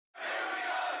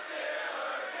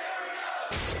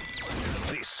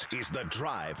This is The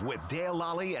Drive with Dale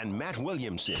Lally and Matt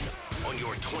Williamson on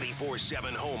your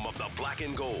 24/7 home of the black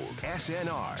and gold.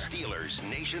 SNR, Steelers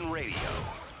Nation Radio.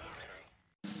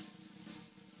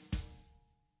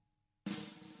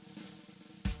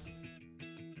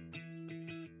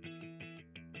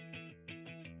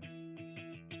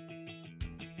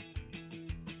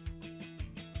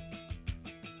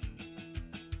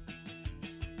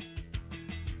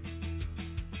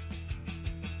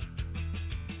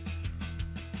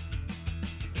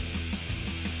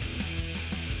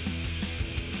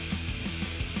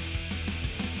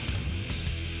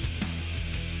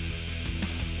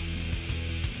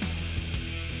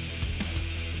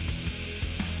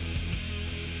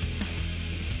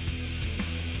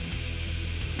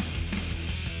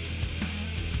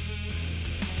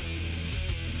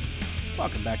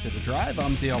 Welcome back to The Drive.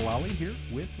 I'm Dale Lally here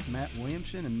with Matt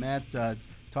Williamson. And Matt,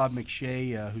 Todd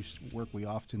McShay, whose work we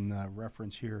often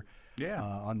reference here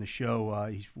on the show,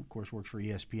 he, of course, works for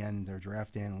ESPN, their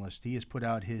draft analyst. He has put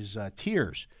out his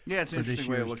tiers it's for an this interesting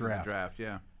way year's of looking draft. at the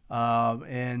draft,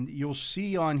 And you'll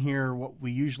see on here what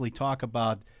we usually talk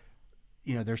about.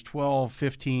 You know, there's 12,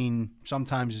 15,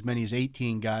 sometimes as many as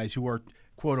 18 guys who are,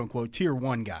 quote-unquote, Tier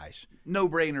 1 guys.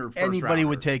 No-brainer first Anybody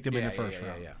would rounders. take them in the first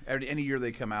round. Any year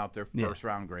they come out, they're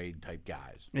first-round grade type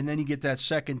guys. And then you get that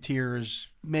second tier is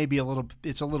maybe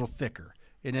it's a little thicker.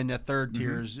 And then the third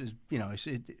tier is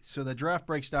so the draft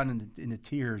breaks down into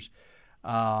tiers.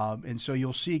 And so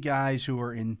you'll see guys who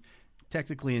are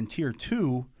technically in Tier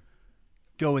 2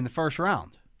 go in the first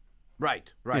round.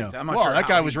 Right. You know, I'm not well, sure that how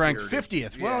guy he was ranked tiered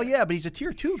 50th. it. Well, yeah, but he's a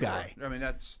Tier 2 guy. I mean,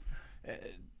 that's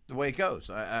the way it goes.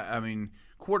 I mean,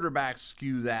 quarterbacks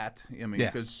skew that. I mean,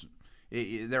 because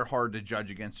they're hard to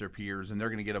judge against their peers, and they're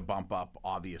going to get a bump up,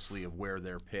 obviously, of where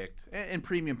they're picked. And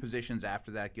premium positions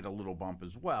after that get a little bump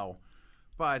as well.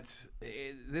 But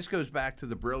this goes back to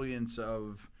the brilliance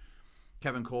of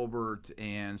Kevin Colbert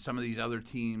and some of these other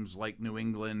teams like New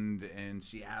England and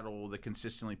Seattle that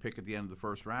consistently pick at the end of the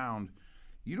first round.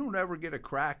 You don't ever get a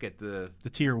crack at the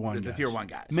Tier 1 guys. The Tier 1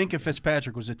 guys. Minkah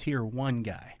Fitzpatrick was a Tier 1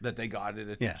 guy. That they got it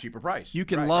at a cheaper price. You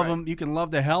can love him. You can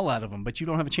love the hell out of him, but you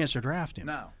don't have a chance to draft him.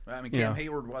 No. I mean, Cam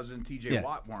Hayward wasn't, T.J.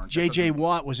 Watt weren't. J.J.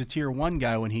 Watt was a Tier 1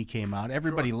 guy when he came out.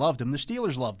 Everybody loved him. The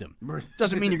Steelers loved him.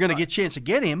 Doesn't mean you're going to get a chance to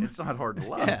get him. It's not hard to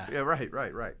love. Yeah,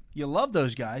 right. You love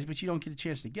those guys, but you don't get a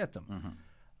chance to get them.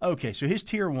 Okay, so his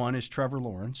Tier 1 is Trevor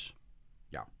Lawrence.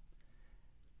 Yeah.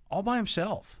 All by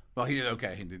himself. Well,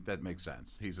 that makes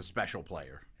sense. He's a special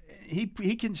player. He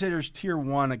considers Tier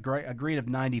 1 a grade of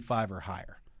 95 or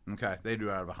higher. Okay, they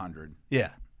do out of 100.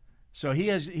 Yeah. So he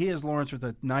has Lawrence with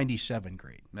a 97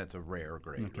 grade. That's a rare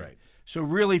grade, right? So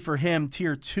really for him,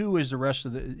 Tier 2 is the rest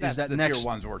of the. That's is that the next, Tier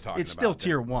 1s we're talking about. It's still there.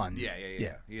 Tier 1.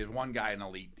 Yeah. He has one guy in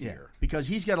elite tier. Because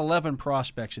he's got 11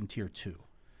 prospects in Tier 2.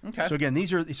 Okay. So again,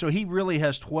 he really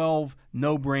has 12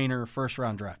 no-brainer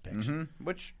first-round draft picks.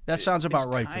 Which that sounds about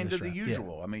right for kind this of the draft.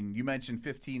 usual. Yeah. I mean, you mentioned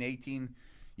 15, 18.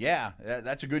 Yeah,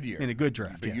 that's a good year. In a good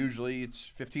draft. But usually it's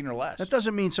 15 or less. That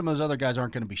doesn't mean some of those other guys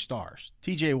aren't going to be stars.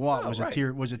 T.J. Watt was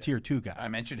a Tier 2 guy. I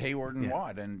mentioned Hayward and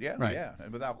Watt, and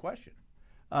without question.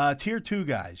 Tier 2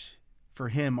 guys for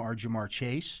him are Jamar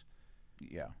Chase.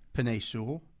 Yeah. Penei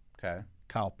Sewell. Okay.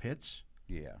 Kyle Pitts.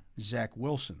 Yeah. Zach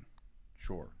Wilson.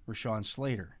 Sure. Rashawn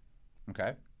Slater.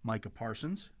 Okay. Micah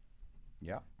Parsons.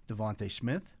 Yeah. Devontae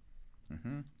Smith.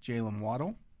 Jalen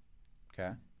Waddle.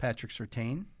 Okay. Patrick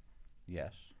Surtain.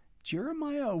 Yes.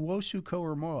 Jeremiah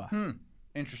Owusu-Koramoah.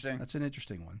 Interesting. That's an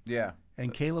interesting one. Yeah.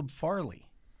 And Caleb Farley.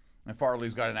 And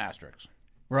Farley's got an asterisk.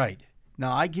 Right.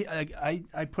 Now, I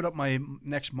put up my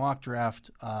next mock draft,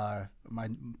 my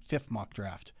 5th mock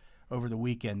draft, over the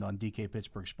weekend on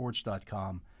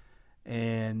DKPittsburghSports.com,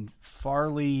 and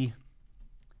Farley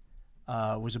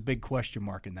was a big question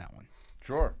mark in that one.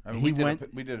 Sure. I mean,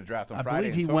 we did a draft on Friday. I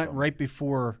believe he went right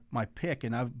before my pick,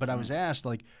 and I was asked,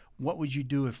 like, what would you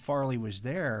do if Farley was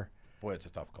there? Boy, it's a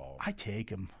tough call. I take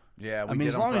him. Yeah, we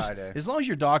did on Friday. As long as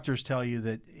your doctors tell you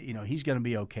that he's going to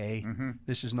be okay,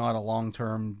 this is not a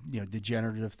long-term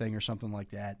degenerative thing or something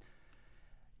like that.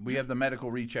 We have the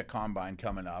medical recheck combine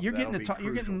coming up. You're getting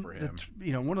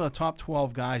one of the top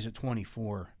 12 guys at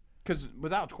 24. Because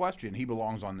without question, he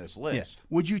belongs on this list. Yeah.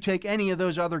 Would you take any of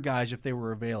those other guys if they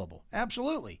were available?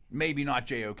 Absolutely. Maybe not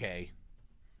JOK.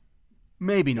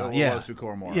 Maybe not. Yeah.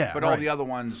 Yeah. But all the other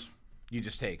ones, you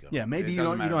just take them. Yeah. Maybe you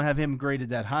don't have him graded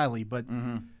that highly, but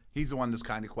he's the one that's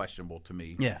kind of questionable to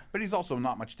me. Yeah. But he's also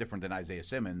not much different than Isaiah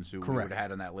Simmons, who we would have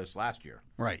had on that list last year.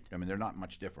 Right. I mean, they're not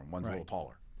much different. One's a little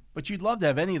taller. But you'd love to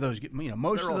have any of those.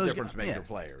 Most they're of all those difference maker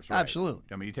players. Right? Absolutely.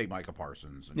 I mean, you take Micah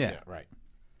Parsons. And, right.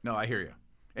 No, I hear you.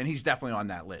 And he's definitely on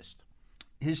that list.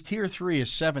 His tier 3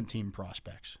 is 17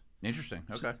 prospects. Interesting.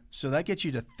 Okay. So that gets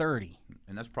you to 30.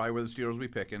 And that's probably where the Steelers will be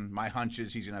picking. My hunch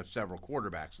is he's going to have several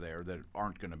quarterbacks there that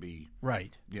aren't going to be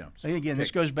right. And again, this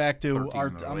goes back to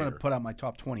I'm going to put out my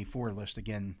top 24 list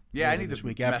again. Yeah, I need this to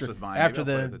week mess after with mine. after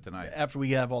Maybe I'll play with it tonight. After we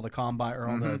have all the combine or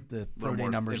all the pro day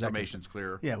numbers. Information's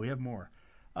clear. Yeah, we have more.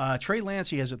 Trey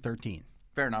Lance he has at 13.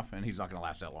 Fair enough, and he's not going to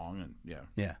last that long. And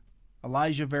yeah.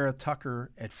 Elijah Vera Tucker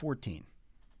at 14.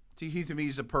 See, he to me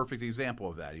is a perfect example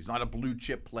of that. He's not a blue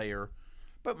chip player.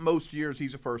 But most years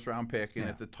he's a first-round pick and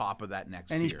at the top of that next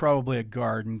and tier. he's probably a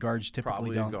guard, and guards typically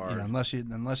probably don't, a guard.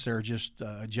 Unless they're just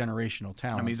a generational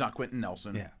talent. I mean, he's not Quentin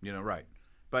Nelson. Yeah. Right.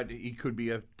 But he could be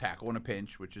a tackle in a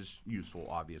pinch, which is useful,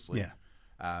 obviously.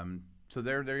 Yeah. So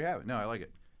there you have it. No, I like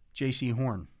it. J.C.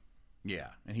 Horn. Yeah,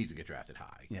 and he's going to get drafted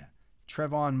high. Yeah.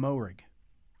 Trevon Moehrig.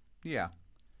 Yeah.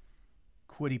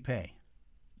 Kwity Paye.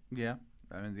 Yeah.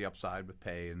 I mean, the upside with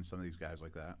Paye and some of these guys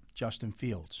like that. Justin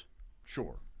Fields.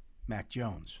 Sure. Mac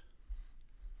Jones.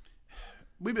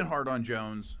 We've been hard on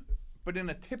Jones, but in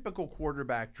a typical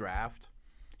quarterback draft,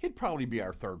 he'd probably be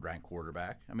our third-ranked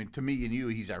quarterback. I mean, to me and you,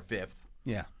 he's our fifth.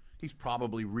 Yeah. He's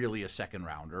probably really a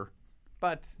second-rounder.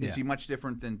 But is he much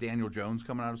different than Daniel Jones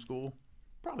coming out of school?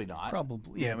 Probably not.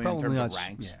 Probably, I mean, probably in terms not. of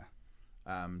ranks.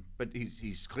 Yeah. But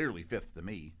he's clearly fifth to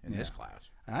me in this class.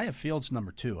 And I have Fields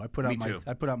number 2. I put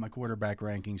out my quarterback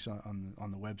rankings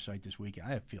on the website this week. I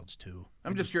have Fields 2.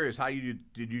 I'm just curious, how did you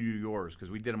do yours?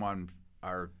 Because we did them on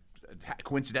our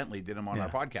coincidentally did them on our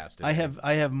podcast today.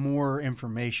 I have more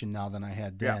information now than I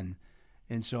had then,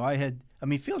 and so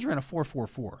Fields ran a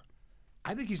 4.44.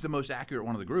 I think he's the most accurate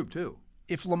one of the group too.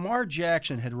 If Lamar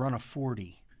Jackson had run a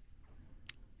 40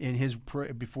 in his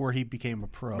before he became a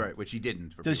pro, right, which he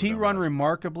didn't. Does he run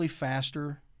remarkably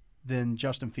faster than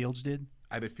Justin Fields did?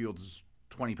 I bet Fields is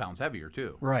 20 pounds heavier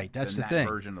too. Right, that's the that thing.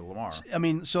 Version of Lamar. I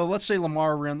mean, so let's say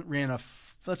Lamar ran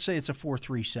let's say it's a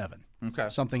 4.37. Okay,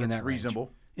 something in that reasonable.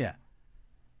 Range. Yeah.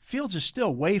 Fields is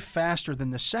still way faster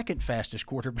than the second fastest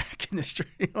quarterback in this. You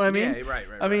know what I mean? Yeah, right.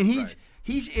 I mean,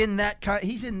 he's in that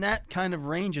kind of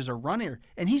range as a runner,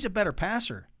 and he's a better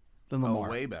passer than Lamar.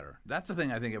 Oh, way better. That's the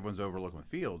thing I think everyone's overlooking with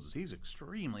Fields is he's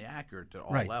extremely accurate at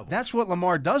all levels. That's what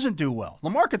Lamar doesn't do well.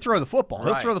 Lamar could throw the football.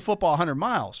 He'll throw the football 100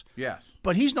 miles. Yes.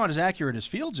 But he's not as accurate as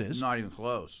Fields is. Not even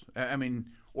close. I mean,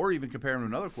 or even compare him to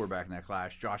another quarterback in that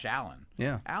class, Josh Allen.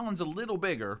 Yeah. Allen's a little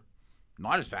bigger,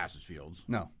 not as fast as Fields.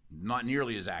 No. Not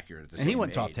nearly as accurate at the same And he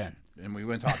went age. top 10. And we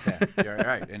went top 10. Yeah,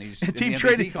 right. And he's in the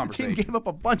MVP The conversation. team gave up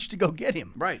a bunch to go get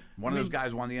him. Right. One of those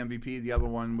guys won the MVP. The other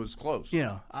one was close. You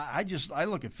know, I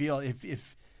look at Fields.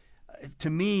 If to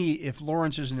me, if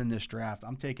Lawrence isn't in this draft,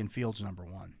 I'm taking Fields number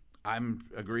 1. I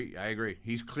agree.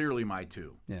 He's clearly my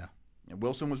 2. Yeah. And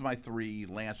Wilson was my 3.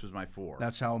 Lance was my 4.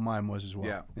 That's how mine was as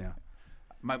well. Yeah.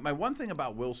 My one thing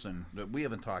about Wilson that we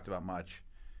haven't talked about much,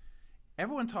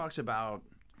 everyone talks about,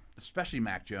 especially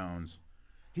Mac Jones,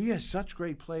 he has such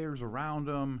great players around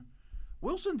him.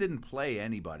 Wilson didn't play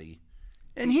anybody.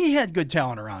 And he had good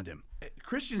talent around him.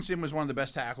 Christensen was one of the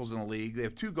best tackles in the league. They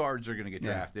have 2 guards that are going to get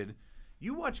drafted.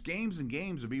 You watch games and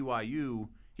games of BYU,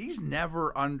 he's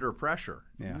never under pressure.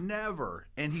 Yeah. Never.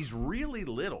 And he's really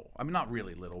little. I mean, not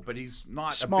really little, but he's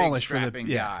not Smallish a big strapping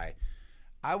guy.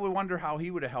 I would wonder how he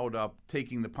would have held up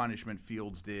taking the punishment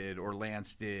Fields did or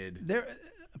Lance did.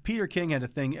 Peter King had a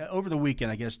thing over the weekend.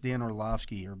 I guess Dan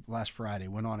Orlovsky or last Friday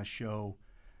went on a show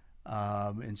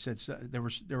and said there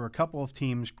were a couple of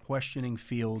teams questioning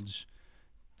Fields'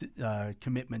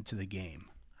 commitment to the game.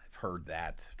 I've heard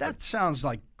that. That sounds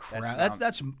like crap.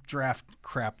 That's draft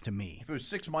crap to me. If it was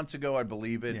 6 months ago, I'd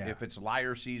believe it. Yeah. If it's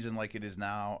liar season like it is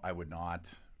now, I would not.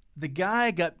 The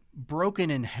guy got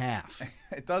broken in half.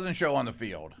 It doesn't show on the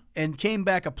field. And came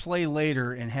back a play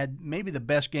later and had maybe the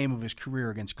best game of his career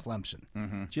against Clemson.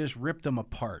 Mm-hmm. Just ripped them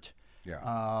apart. Yeah.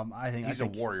 I think he's a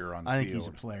warrior on the field. field. I think he's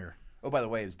a player. Oh, by the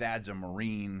way, his dad's a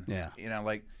Marine. Yeah. You know,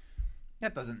 like,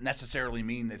 that doesn't necessarily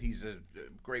mean that he's a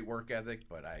great work ethic,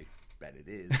 but I bet it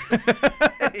is.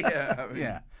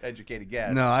 Educated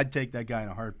guess. No, I'd take that guy in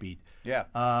a heartbeat. Yeah.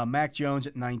 Mac Jones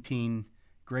at 19.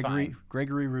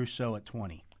 Gregory Rousseau at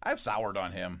 20. I've soured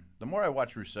on him. The more I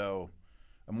watch Rousseau,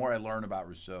 the more I learn about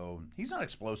Rousseau. He's not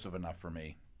explosive enough for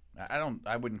me.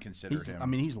 I wouldn't consider him. I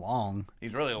mean, he's long.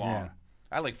 He's really long. Yeah.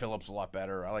 I like Phillips a lot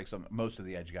better. I like most of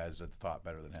the edge guys at the top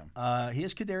better than him. He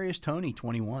has Kadarius Toney,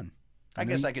 21. I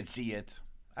guess I could see it.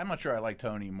 I'm not sure I like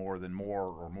Toney more than Moore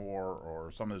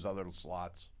or some of those other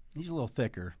slots. He's a little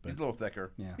thicker. He's a little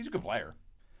thicker. Yeah. He's a good player.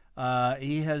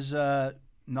 He has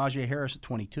Najee Harris at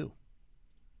 22.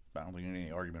 I don't think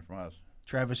any argument from us.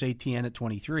 Travis Etienne at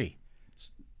 23.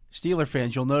 Steeler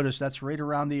fans, you'll notice that's right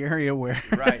around the area where.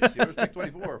 Right. Steelers pick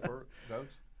 24 for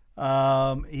folks.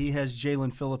 He has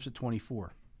Jalen Phillips at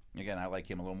 24. Again, I like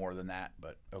him a little more than that,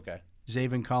 but okay.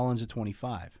 Zaven Collins at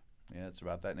 25. Yeah, it's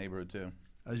about that neighborhood too.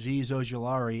 Aziz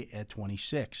Ojulari at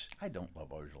 26. I don't love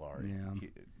Ojulari.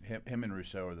 Yeah. Him and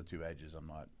Rousseau are the two edges I'm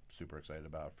not super excited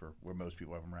about for where most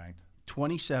people have him ranked.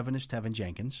 27 is Tevin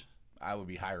Jenkins. I would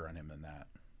be higher on him than that.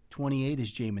 28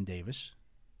 is Jamin Davis.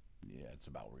 Yeah, it's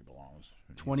about where he belongs.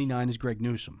 29 is Greg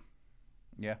Newsome.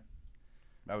 Yeah.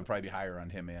 I would probably be higher on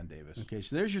him and Davis. Okay,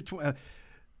 so there's your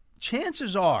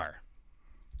chances are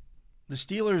the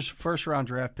Steelers' first-round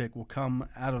draft pick will come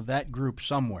out of that group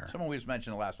somewhere. Someone we just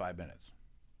mentioned in the last 5 minutes.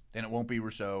 And it won't be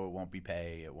Rousseau, it won't be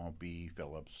Pay, it won't be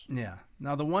Phillips. Yeah.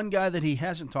 Now, the one guy that he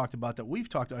hasn't talked about that we've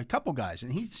talked about, a couple guys,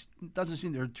 and he doesn't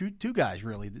seem there are two guys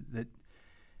really that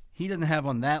he doesn't have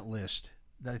on that list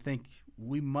that I think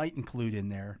we might include in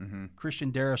there. Mm-hmm.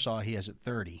 Christian Darrisaw, he has at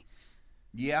 30.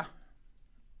 Yeah.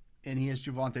 And he has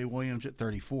Javonte Williams at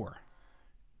 34.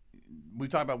 We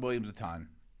talk about Williams a ton.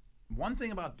 One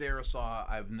thing about Darrisaw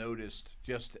I've noticed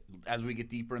just as we get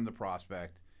deeper in the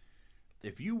prospect,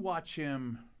 if you watch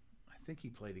him, I think he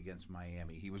played against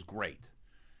Miami. He was great.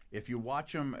 If you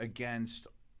watch him against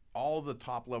all the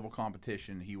top-level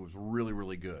competition, he was really,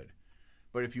 really good.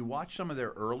 But if you watch some of their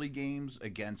early games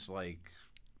against, like,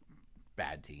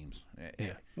 bad teams.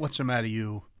 Yeah. What's the matter,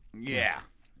 you? Yeah.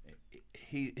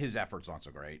 His effort's not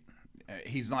so great.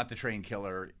 He's not the trained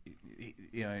killer.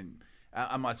 And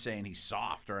I'm not saying he's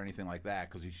soft or anything like that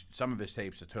because some of his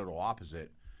tape's the total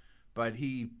opposite. But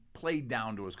he played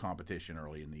down to his competition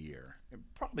early in the year,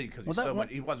 probably because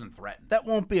he wasn't threatened. That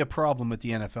won't be a problem at the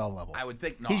NFL level. I would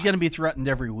think not. He's going to be threatened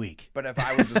every week. But if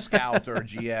I was a scout or a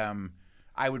GM,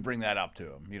 I would bring that up to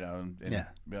him,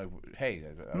 and be like, hey,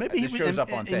 maybe this shows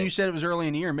up on tape. And you said it was early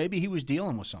in the year. Maybe he was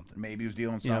dealing with something. Maybe he was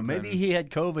dealing with something. Maybe he had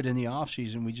COVID in the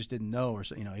offseason. We just didn't know, or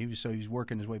he was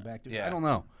working his way back to it. I don't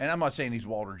know. And I'm not saying he's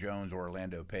Walter Jones or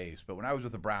Orlando Pace, but when I was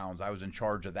with the Browns, I was in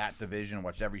charge of that division,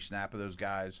 watched every snap of those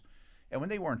guys. And when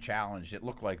they weren't challenged, it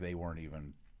looked like they weren't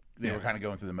even – they were kind of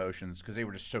going through the motions because they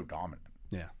were just so dominant.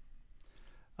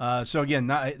 Yeah. So,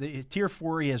 again, Tier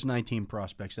 4, he has 19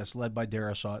 prospects. That's led by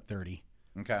Darrisaw at 30.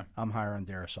 Okay. I'm higher on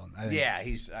Darrisaw. I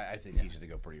think he's going to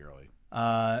go pretty early.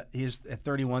 He's at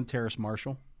 31, Terrace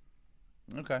Marshall.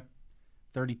 Okay.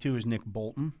 32 is Nick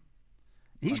Bolton.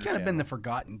 He's kind of been the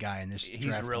forgotten guy in this draft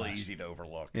He's really class. easy to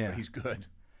overlook, but he's good.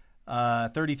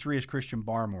 33 is Christian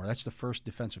Barmore. That's the first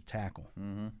defensive tackle.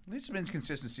 Mm-hmm. There's been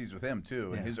inconsistencies with him,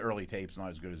 too, and his early tape's not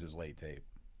as good as his late tape.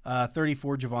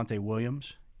 34, Javonte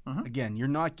Williams. Mm-hmm. Again, you're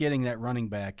not getting that running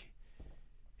back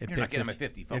You're not getting him at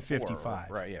 55. At 55.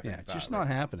 Right, yeah, 55, it's just not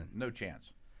happening. No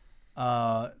chance.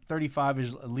 35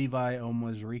 is Levi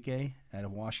Onwuzurike out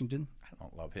of Washington. I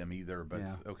don't love him either, but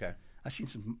okay. I've seen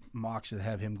some mocks that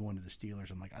have him going to the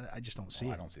Steelers. I'm like, I just don't see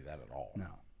it. I don't see that at all. No,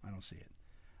 I don't see it.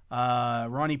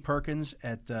 Ronnie Perkins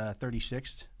at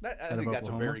 36th. I think that's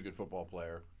a very good football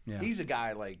player. Yeah. He's a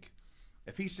guy, like,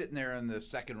 if he's sitting there in the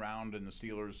second round and the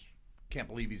Steelers can't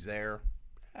believe he's there,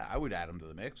 I would add him to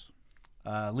the mix.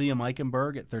 Liam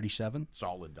Eichenberg at 37.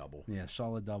 Solid double. Yeah,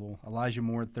 solid double. Elijah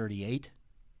Moore at 38.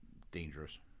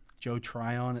 Dangerous. Joe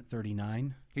Tryon at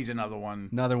 39. He's another one.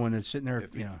 Another one that's sitting there,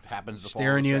 if happens to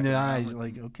staring you in the eyes, round,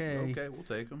 like, okay. Okay, we'll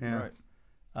take him. Yeah.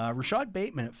 Right. Rashad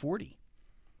Bateman at 40.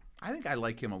 I think I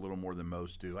like him a little more than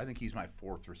most do. I think he's my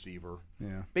fourth receiver.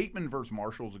 Yeah. Bateman versus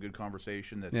Marshall is a good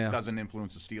conversation that doesn't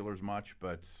influence the Steelers much,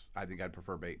 but I think I'd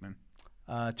prefer Bateman.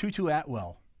 Tutu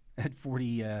Atwell at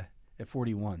 40. At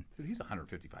 41. Dude, he's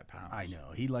 155 pounds. I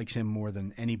know. He likes him more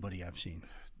than anybody I've seen.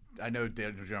 I know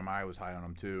Daniel Jeremiah was high on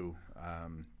him, too.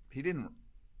 He didn't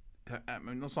 – I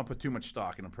mean, let's not put too much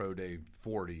stock in a pro day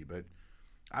 40, but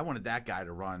I wanted that guy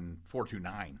to run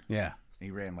 4.29. Yeah. And he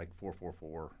ran like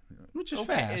 4.44. Which is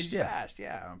fast. He's fast,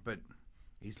 but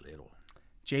he's little.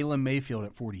 Jalen Mayfield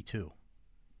at 42.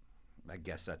 I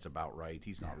guess that's about right.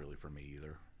 He's not really for me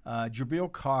either.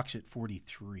 Jabril Cox at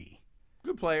 43.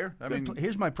 Good player. I mean,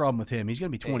 here's my problem with him. He's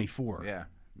going to be 24. Yeah.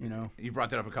 You know, you brought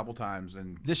that up a couple times,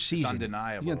 and this season, it's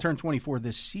undeniable. He's going to turn 24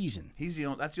 this season.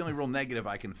 That's the only real negative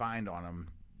I can find on him.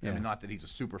 Yeah. I mean, not that he's a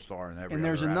superstar in every. And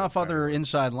there's enough other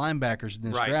inside linebackers in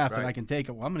this draft that I can take.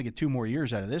 Well, I'm going to get 2 more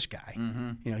years out of this guy.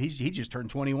 Mm-hmm. You know, he just turned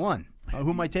 21. Who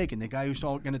am I taking? The guy who's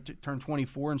going to turn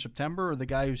 24 in September, or the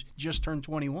guy who's just turned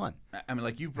 21? I mean,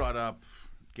 like you brought up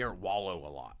Garrett Wallow a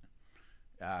lot.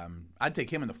 I'd take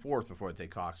him in the 4th before I'd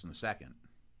take Cox in the 2nd.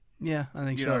 Yeah, I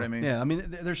think so. You know what I mean? Yeah, I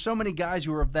mean, there's so many guys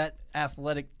who are of that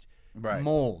athletic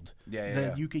mold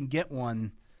that you can get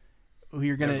one who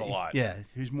you're going to,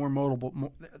 who's more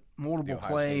moldable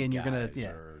play, and you're going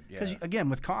to, because again,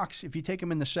 with Cox, if you take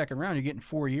him in the 2nd round, you're getting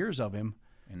 4 years of him,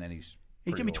 and then he's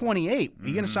going to be 28. Are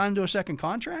you going to sign him to a second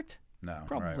contract? No,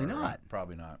 Probably not. Right.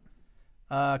 Probably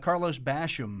not. Carlos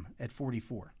Basham at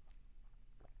 44.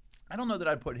 I don't know that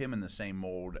I'd put him in the same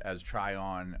mold as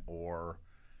Tryon or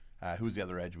who's the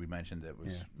other edge we mentioned that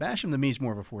was. Yeah. Basham to me is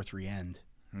more of a 4-3 end.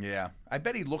 Yeah, I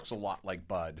bet he looks a lot like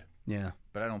Bud. Yeah,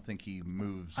 but I don't think he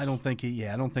moves. I don't think he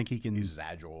can. He's as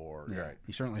agile or right.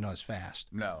 He's certainly not as fast.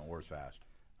 No, or as fast.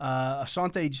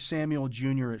 Asante Samuel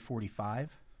Jr. at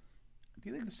 45. Do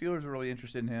you think the Steelers are really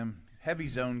interested in him? Heavy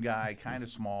zone guy, kind of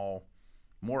small,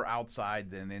 more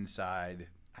outside than inside.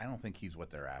 I don't think he's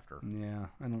what they're after. Yeah,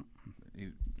 I don't.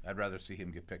 I'd rather see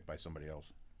him get picked by somebody else.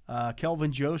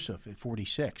 Kelvin Joseph at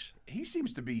 46. He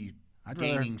seems to be I'd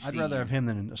gaining rather have him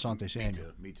than Asante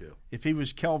Samuel. Me too. If he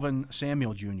was Kelvin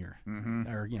Samuel Jr.,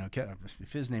 or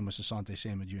if his name was Asante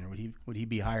Samuel Jr., would he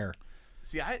be higher?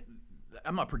 See,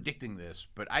 I'm not predicting this,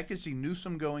 but I could see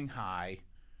Newsome going high,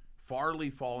 Farley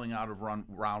falling out of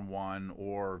round one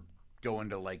or going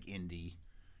to like Indy,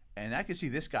 and I could see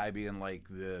this guy being like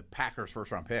the Packers'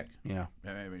 first-round pick. Yeah,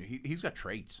 I mean he's got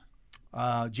traits.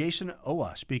 Jason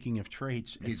Owa, speaking of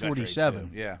traits, at He's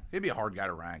 47. Yeah, he'd be a hard guy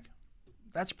to rank.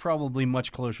 That's probably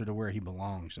much closer to where he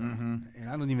belongs. And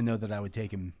I don't even know that I would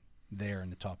take him there in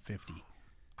the top 50.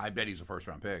 I bet he's a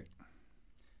first-round pick.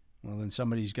 Well, then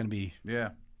somebody's going to be. Yeah.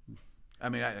 I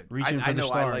mean, I know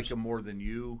I like him more than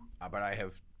you, but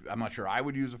I'm not sure I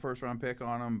would use a first-round pick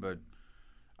on him, but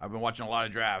I've been watching a lot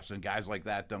of drafts, and guys like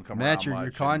that don't come around much.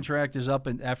 Your contract is up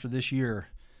after this year.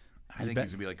 I think he's going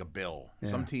to be like a Bill.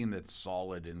 Yeah. Some team that's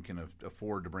solid and can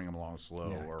afford to bring him along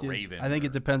slow, or Raven. I think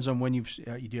it depends on when do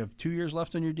you have 2 years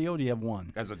left on your deal, or do you have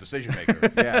one? As a decision maker.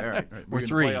 Yeah, right. Or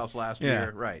 3. Playoffs last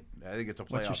year. Right. I think it's a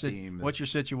playoff team. What's your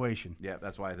situation? Yeah,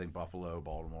 that's why I think Buffalo,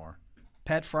 Baltimore.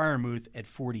 Pat Freiermuth at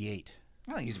 48.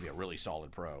 I think he's going to be a really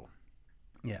solid pro.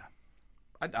 Yeah.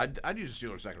 I'd use a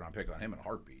Steelers second-round pick on him in a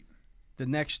heartbeat. The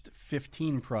next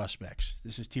 15 prospects.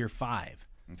 This is tier 5.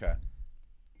 Okay.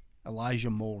 Elijah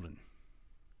Molden.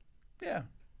 Yeah.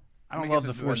 I don't love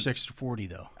the 4.6 40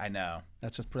 though. I know.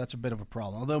 That's a bit of a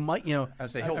problem. Although Mike,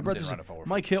 I'd say Hilton didn't run a 4.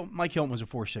 Mike Hilton was a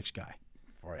 4.6 guy.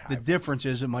 The difference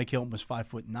is that Mike Hilton was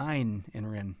 5'9"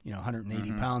 and ran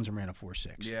 180 pounds and ran a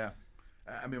 4.6. Yeah.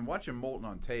 I mean, watching Molden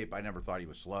on tape, I never thought he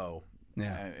was slow.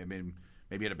 Yeah. I mean,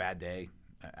 maybe he had a bad day.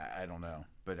 I don't know,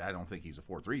 but I don't think he's a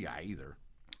 4.3 guy either.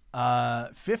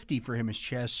 50 for him is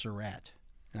Chaz Surratt.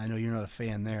 And I know you're not a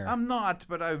fan there. I'm not,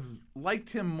 but I've liked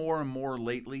him more and more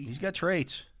lately. He's got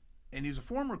traits. And he's a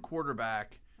former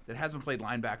quarterback that hasn't played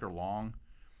linebacker long.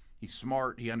 He's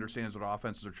smart. He understands what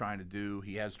offenses are trying to do.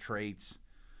 He has traits.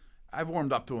 I've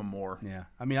warmed up to him more. Yeah.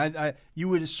 I mean, you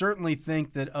would certainly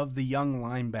think that of the young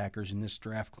linebackers in this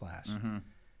draft class,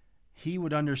 he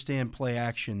would understand play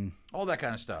action. All that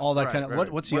kind of stuff. All that kind of.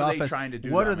 Right. What's the offense? What are they trying to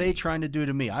do? What are they trying to do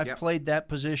to me? I've Yep. played that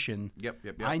position. Yep.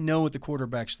 I know what the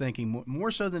quarterback's thinking more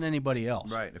so than anybody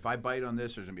else. Right. If I bite on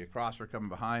this, there's going to be a crosser coming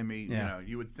behind me. Yeah.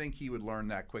 You would think he would learn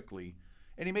that quickly.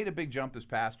 And he made a big jump this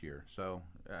past year. So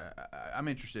I'm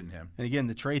interested in him. And again,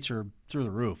 the traits are through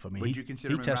the roof. I mean, would you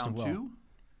consider him in round 2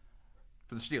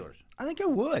 for the Steelers? I think I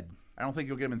would. I don't think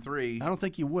you'll get him in 3. I don't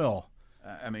think you will.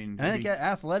 I mean, I think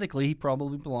athletically, he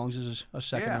probably belongs as a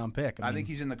second-round pick. I think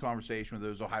he's in the conversation with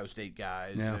those Ohio State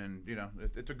guys, and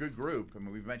it's a good group. I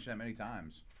mean, we've mentioned that many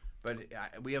times, but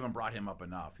we haven't brought him up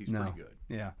enough. He's pretty good.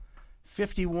 Yeah,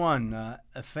 51.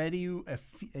 Afidu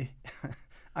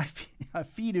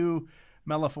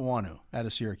Melifonwu out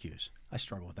of Syracuse. I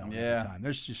struggle with that one all the time.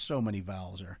 There's just so many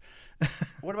vowels there.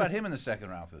 What about him in the second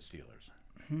round for the Steelers?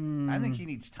 I think he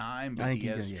needs time, but he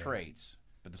has traits.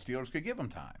 But the Steelers could give him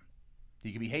time.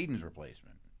 He could be Hayden's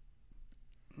replacement.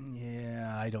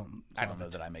 Yeah, I don't know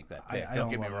that I make that pick.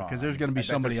 Don't get me wrong. Because there's going to be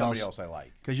somebody else I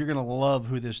like. Because you're going to love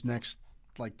who this next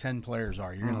 10 players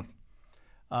are. You're going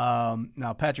to.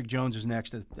 Now Patrick Jones is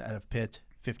next out of Pitt,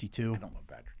 52. I don't love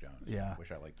Patrick Jones. Yeah, I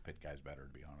wish I liked the Pitt guys better,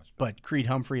 to be honest. But Creed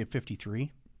Humphrey at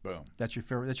 53. Boom. That's your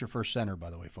first center,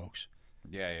 by the way, folks.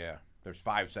 Yeah. There's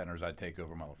 5 centers I'd take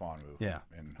over Melifonwu. Yeah.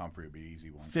 And Humphrey would be an easy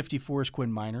one. 54 is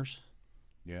Quinn Miners.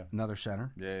 Yeah. Another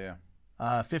center. Yeah.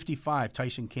 55,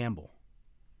 Tyson Campbell.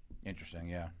 Interesting,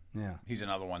 yeah. Yeah. He's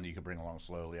another one that you could bring along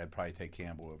slowly. I'd probably take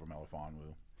Campbell over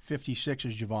Melifonwu. 56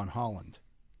 is Javon Holland.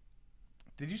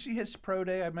 Did you see his pro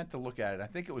day? I meant to look at it. I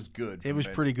think it was good. It was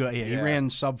pretty good. Yeah, he ran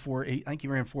sub-4. I think he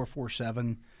ran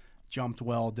 4.47, jumped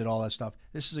well, did all that stuff.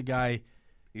 This is a guy.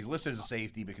 He's listed as a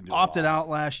safety, but can do opted out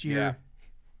last year.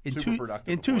 Yeah. Super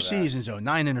productive in 2 seasons, though,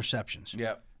 9 interceptions.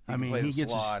 Yep. He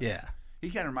gets slot. Yeah. He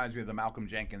kind of reminds me of the Malcolm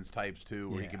Jenkins types, too,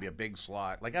 where he can be a big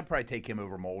slot. Like, I'd probably take him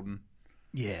over Molden.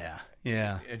 Yeah.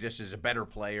 Just as a better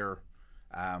player.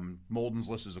 Molden's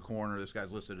listed as a corner. This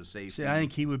guy's listed as safety. See, I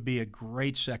think he would be a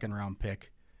great second-round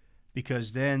pick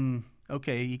because then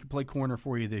Okay, he can play corner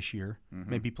for you this year.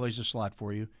 Maybe he plays the slot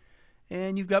for you.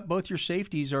 And you've got both your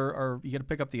safeties are you got to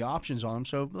pick up the options on them.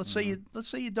 So let's say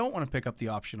you don't want to pick up the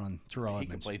option on Terrell Edmonds.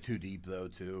 He can play too deep though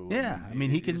too. Yeah, I mean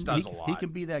he can just does a lot. he can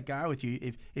be that guy with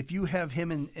you. If you have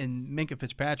him and Minkah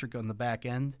Fitzpatrick on the back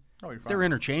end, you're fine. They're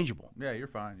interchangeable. Yeah, you're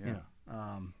fine.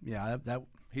 Yeah, that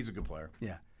he's a good player.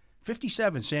 Yeah,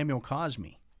 57 Samuel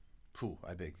Cosmi. Phew,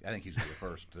 I think he's going to be the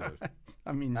first.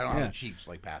 I mean, I don't know how the Chiefs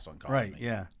pass on Cosmi. Right?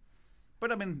 Yeah,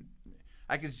 but I mean,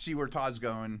 I can see where Todd's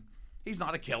going. He's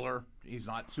not a killer. He's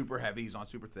not super heavy. He's not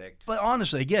super thick. But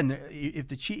honestly, again,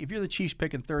 if you're the Chiefs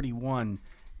picking 31,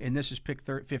 and this is pick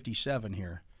 57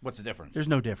 here, what's the difference? There's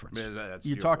no difference. That's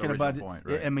you're talking about point,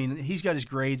 right? I mean, he's got his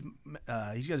grades.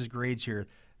 He's got his grades here.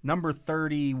 Number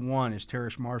 31 is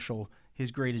Terrace Marshall.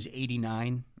 His grade is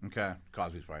 89. Okay,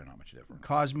 Cosby's probably not much different.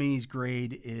 Cosmi's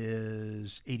grade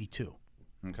is 82.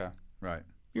 Okay, right.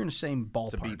 You're in the same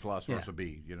ballpark. It's a B plus versus a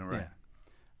B. You know, right?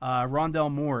 Yeah.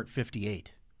 Rondell Moore at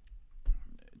 58.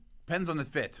 Depends on the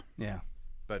fit. Yeah.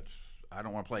 But I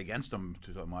don't want to play against him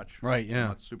too so much. Right, yeah. I'm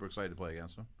not super excited to play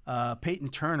against him. Peyton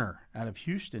Turner out of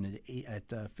Houston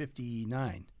at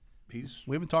 59.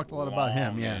 We haven't talked a lot about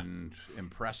him. Yeah. And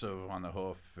impressive on the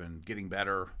hoof and getting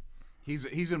better. He's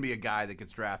going to be a guy that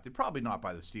gets drafted. Probably not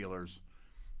by the Steelers.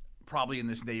 Probably in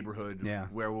this neighborhood. Yeah.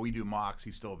 Where we do mocks,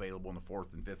 he's still available in the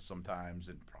 4th and 5th sometimes,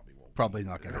 and probably won't. Probably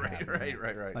not going to happen.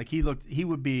 Right. Like he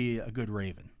would be a good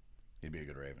Raven. He'd be a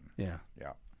good Raven. Yeah.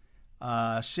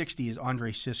 60 is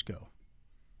Andre Cisco.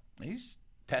 He's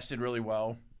tested really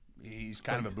well. He's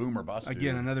kind of a boomer bust.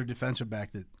 Again, another defensive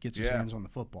back that gets his hands on the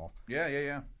football.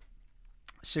 Yeah.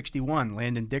 61,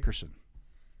 Landon Dickerson.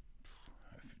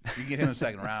 If you get him in the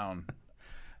second round.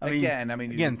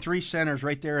 Again, three centers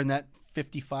right there in that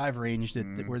 55 range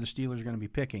that where the Steelers are going to be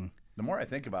picking. The more I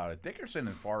think about it, Dickerson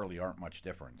and Farley aren't much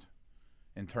different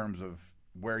in terms of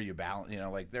where you balance.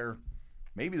 They're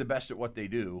maybe the best at what they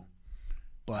do.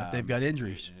 But they've got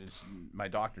injuries. My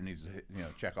doctor needs to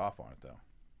check off on it, though.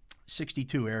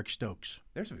 62, Eric Stokes.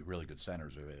 There's some really good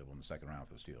centers available in the second round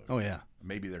for the Steelers. Oh, yeah.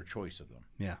 Maybe their choice of them.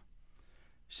 Yeah.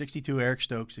 62, Eric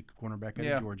Stokes, a cornerback out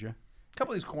of Georgia. A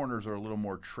couple of these corners are a little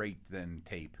more trait than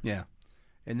tape. Yeah.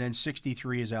 And then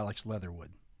 63 is Alex Leatherwood.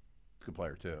 Good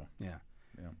player, too. Yeah.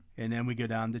 And then we go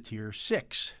down to Tier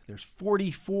 6. There's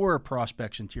 44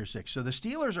 prospects in Tier 6. So the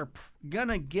Steelers are going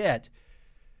to get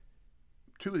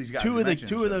two of these guys.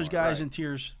 Two of those guys in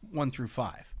Tiers 1 through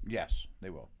 5. Yes, they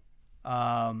will.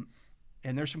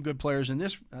 And there's some good players in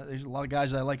this. There's a lot of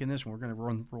guys I like in this one. We're going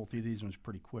to roll through these ones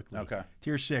pretty quickly. Okay.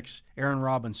 Tier 6, Aaron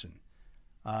Robinson,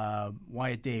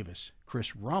 Wyatt Davis,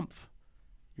 Chris Rumpf,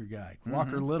 your guy.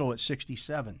 Walker Little at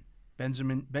 67.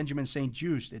 Benjamin St.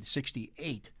 Juste at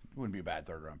 68. Wouldn't be a bad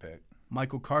third-round pick.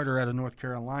 Michael Carter out of North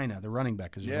Carolina, the running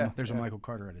back. There's a Michael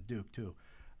Carter out of Duke, too.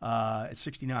 At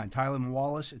 69. Tylan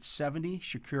Wallace at 70.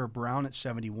 Shakir Brown at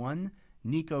 71.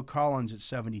 Nico Collins at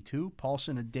 72.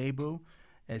 Paulson Adebo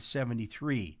at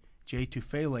 73. Jay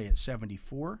Tufele at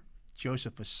 74.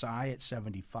 Joseph Asai at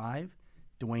 75.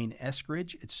 Dwayne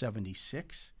Eskridge at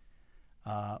 76.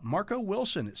 Marco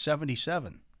Wilson at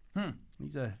 77.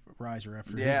 He's a riser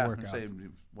after his workout. He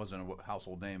wasn't a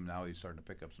household name. Now he's starting to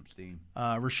pick up some steam.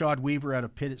 Rashad Weaver out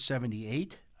of Pitt at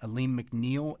 78. Aleem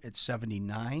McNeil at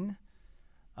 79.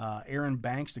 Aaron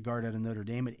Banks, the guard out of Notre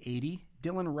Dame, at 80.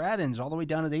 Dylan Radins all the way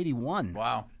down at 81.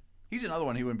 Wow. He's another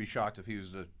one. He wouldn't be shocked if he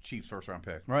was the Chiefs' first-round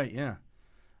pick. Right, yeah.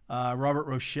 Robert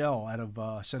Rochelle out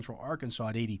of Central Arkansas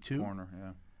at 82. Corner,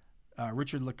 yeah.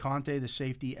 Richard LeConte, the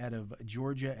safety out of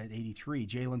Georgia, at 83.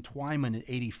 Jalen Twyman at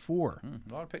 84.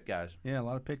 A lot of Pitt guys. Yeah, a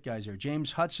lot of Pitt guys there.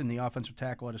 James Hudson, the offensive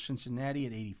tackle out of Cincinnati,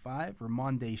 at 85.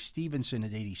 Ramonde Stevenson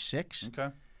at 86. Okay.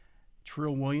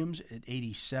 Trill Williams at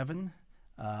 87.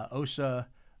 Osa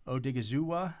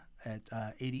Odigizua at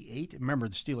 88. Remember,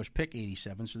 the Steelers pick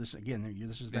 87, so this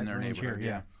is that range here.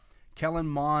 Yeah. Kellen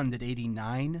Mond at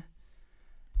 89.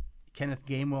 Kenneth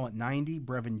Gainwell at 90.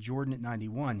 Brevin Jordan at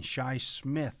 91. Shai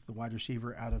Smith, the wide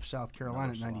receiver out of South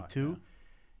Carolina, at 92.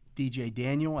 DJ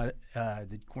Daniel,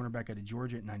 the cornerback out of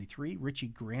Georgia, at 93. Richie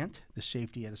Grant, the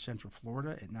safety out of Central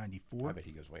Florida, at 94. I bet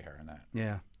he goes way higher than that.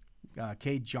 Yeah.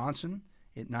 Cade Johnson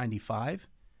at 95.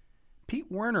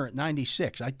 Pete Werner at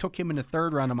 96. I took him in the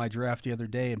third round of my draft the other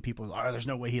day, and people were there's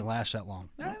no way he lasts that long.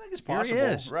 Yeah, I think it's possible. Here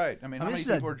he is. Right. I mean, how many this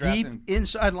people is are a drafting? deep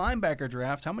inside linebacker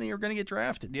draft. How many are going to get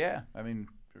drafted? Yeah. I mean,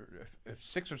 if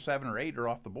 6 or 7 or 8 are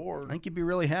off the board. I think you'd be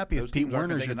really happy if Pete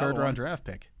Werner's your third-round draft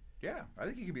pick. Yeah. I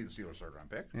think he could be the Steelers' third-round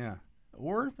pick. Yeah.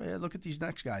 Or look at these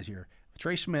next guys here.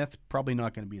 Trey Smith, probably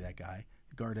not going to be that guy.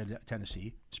 Guard at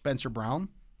Tennessee. Spencer Brown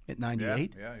at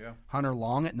 98. Yeah. Hunter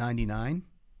Long at 99.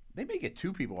 They may get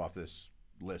 2 people off this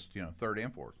list, third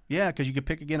and fourth. Yeah, because you could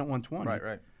pick again at 120.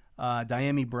 Right.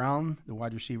 Diami Brown, the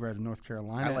wide receiver out of North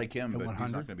Carolina. I like him, at but 100.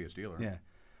 he's not going to be a Steeler.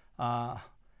 Yeah.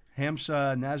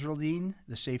 Hamza Nasruddin,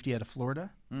 the safety out of Florida,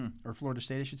 or Florida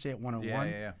State, I should say, at 101.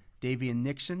 Yeah. Davian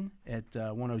Nixon at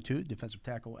 102, defensive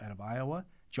tackle out of Iowa.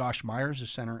 Josh Myers, the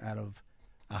center out of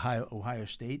Ohio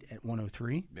State at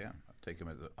 103. Yeah, I'll take him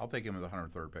as the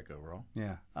 103rd pick overall.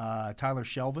 Yeah. Tyler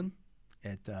Shelvin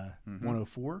at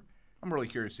 104. I'm really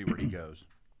curious to see where he goes.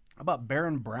 How about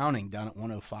Baron Browning down at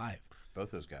 105?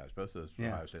 Both those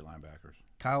Ohio State linebackers.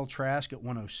 Kyle Trask at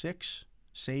 106.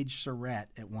 Sage Surratt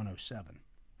at 107.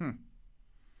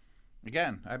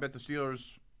 Again, I bet the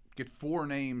Steelers get 4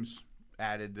 names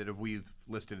added that we've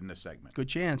listed in this segment. Good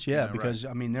chance, because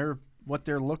right. I mean they're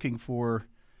looking for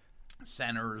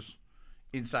centers,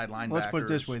 inside linebackers. Let's put it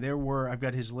this way: I've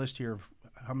got his list here of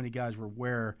how many guys were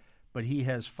where, but he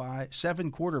has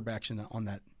 7 quarterbacks on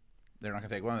that. They're not going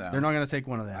to take one of them. They're not going to take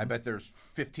one of them. I bet there's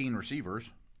 15 receivers.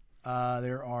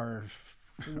 There are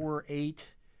 4, 8,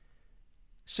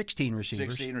 16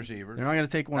 receivers. 16 receivers. They're not going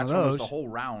to take one That's of those. That's almost a whole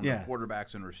round of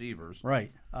quarterbacks and receivers.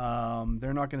 Right.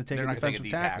 They're not going to take a defensive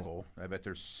tackle. I bet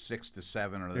there's 6 to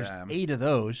 7 of there's them. 8 of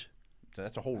those. So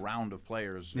that's a whole round of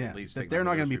players at least. That they're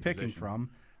not going to be picking from.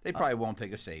 They probably won't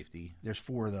take a safety. There's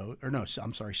 4 of those. Or no,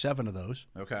 I'm sorry, 7 of those.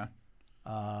 Okay.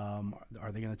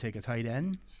 Are they going to take a tight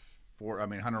end? 4. I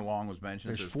mean, Hunter Long was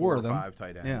mentioned. There's 4 of them. or 5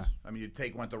 tight ends. Yeah. I mean, you'd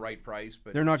take one at the right price,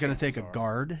 but they're not going to take a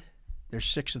guard. There's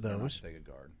 6 of they're those. not take a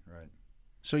guard, right?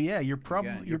 So you're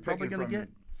probably going to get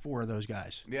 4 of those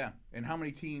guys. Yeah. And how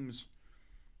many teams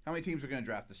are going to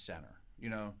draft a center?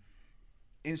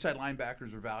 Inside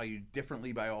linebackers are valued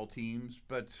differently by all teams,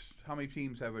 but how many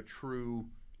teams have a true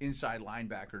inside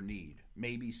linebacker need?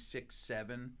 Maybe 6,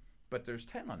 7, but there's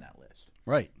 10 on that list.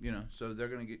 Right. So you're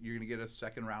going to get a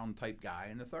second round type guy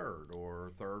in the 3rd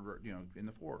or 3rd, in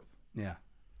the 4th. Yeah.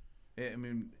 I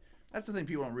mean, that's the thing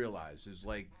people don't realize is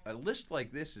like a list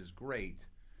like this is great,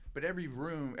 but every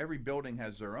building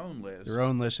has their own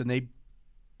list. And they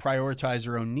prioritize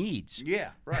their own needs.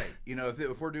 Yeah, right.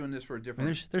 If we're doing this for a different,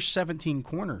 and there's 17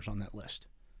 corners on that list.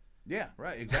 Yeah,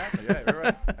 right. Exactly.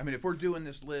 Right. I mean, if we're doing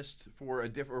this list for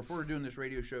if we're doing this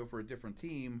radio show for a different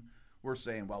team, we're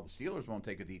saying, well, the Steelers won't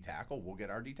take a D tackle. We'll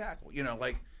get our D tackle.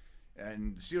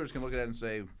 And Steelers can look at that and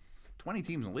say, 20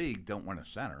 teams in the league don't want a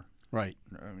center. Right.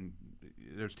 I mean,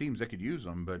 there's teams that could use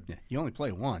them, but you only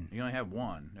play one. You only have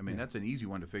one. I mean, that's an easy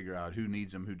one to figure out who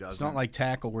needs them, who doesn't. It's not like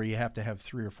tackle where you have to have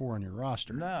 3 or 4 on your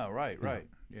roster. No, right.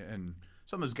 Yeah, and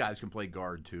some of those guys can play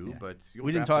guard too, but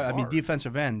we didn't talk. I mean,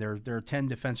 defensive end. There are 10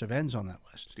 defensive ends on that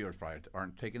list. Steelers probably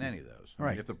aren't taking any of those. Right.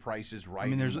 I mean, if the price is right. I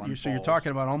mean, you're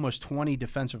talking about almost 20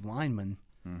 defensive linemen.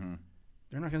 Mm-hmm.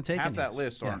 They're not going to take half any. that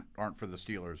list aren't for the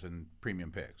Steelers and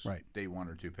premium picks. Right. Day 1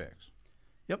 or 2 picks.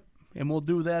 Yep. And we'll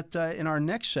do that in our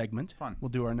next segment. Fun. We'll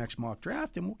do our next mock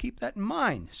draft, and we'll keep that in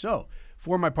mind. So,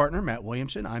 for my partner, Matt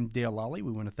Williamson, I'm Dale Lally.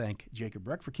 We want to thank Jacob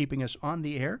Breck for keeping us on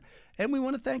the air, and we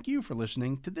want to thank you for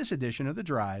listening to this edition of The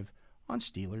Drive on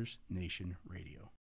Steelers Nation Radio.